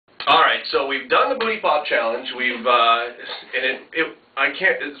right, so we've done the booty pop challenge. We've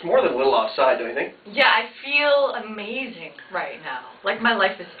it's more than a little offside, don't you think? Yeah, I feel amazing right now. Like my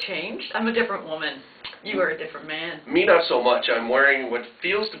life has changed. I'm a different woman. You are a different man. Me, not so much. I'm wearing what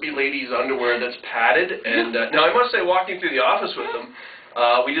feels to be ladies' underwear that's padded, and now I must say, walking through the office with them,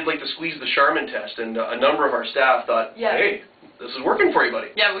 we did like the squeeze the Charmin test, and a number of our staff thought, hey, this is working for you, buddy.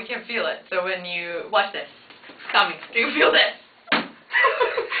 Yeah, we can feel it. So when you watch this, it's coming. Do you feel this?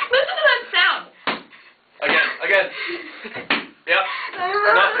 Listen to that sound. Again. Yep.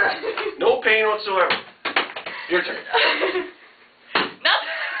 No pain whatsoever. Your turn.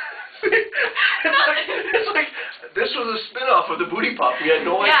 It's like this was a spin-off of the booty pop. We had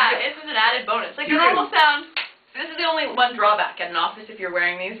no idea. Yeah, this is an added bonus. Like, the normal sound, this is the only one drawback at an office if you're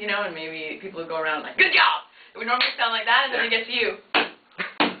wearing these, you know, and maybe people would go around like, good job! It would normally sound like that, and then it gets to you.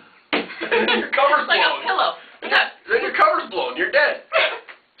 And then your cover's blown. Like a pillow. Then your cover's blown. You're dead.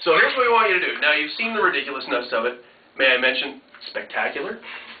 So here's what we want you to do. Now, you've seen the ridiculousness of it. May I mention spectacular?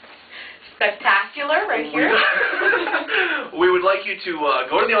 Spectacular, right here. We would like you to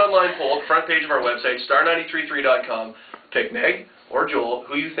go to the online poll, front page of our website, star933.com. Pick Meg or Joel,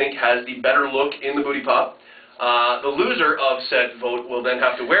 who you think has the better look in the booty pop. The loser of said vote will then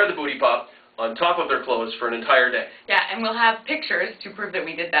have to wear the booty pop on top of their clothes for an entire day. Yeah, and we'll have pictures to prove that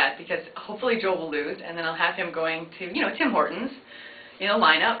we did that, because hopefully Joel will lose, and then I'll have him going to, you know, Tim Hortons, you know,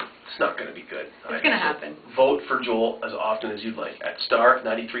 lineup. It's not going to be good. It's going to happen. Vote for Joel as often as you'd like at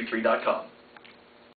star933.com.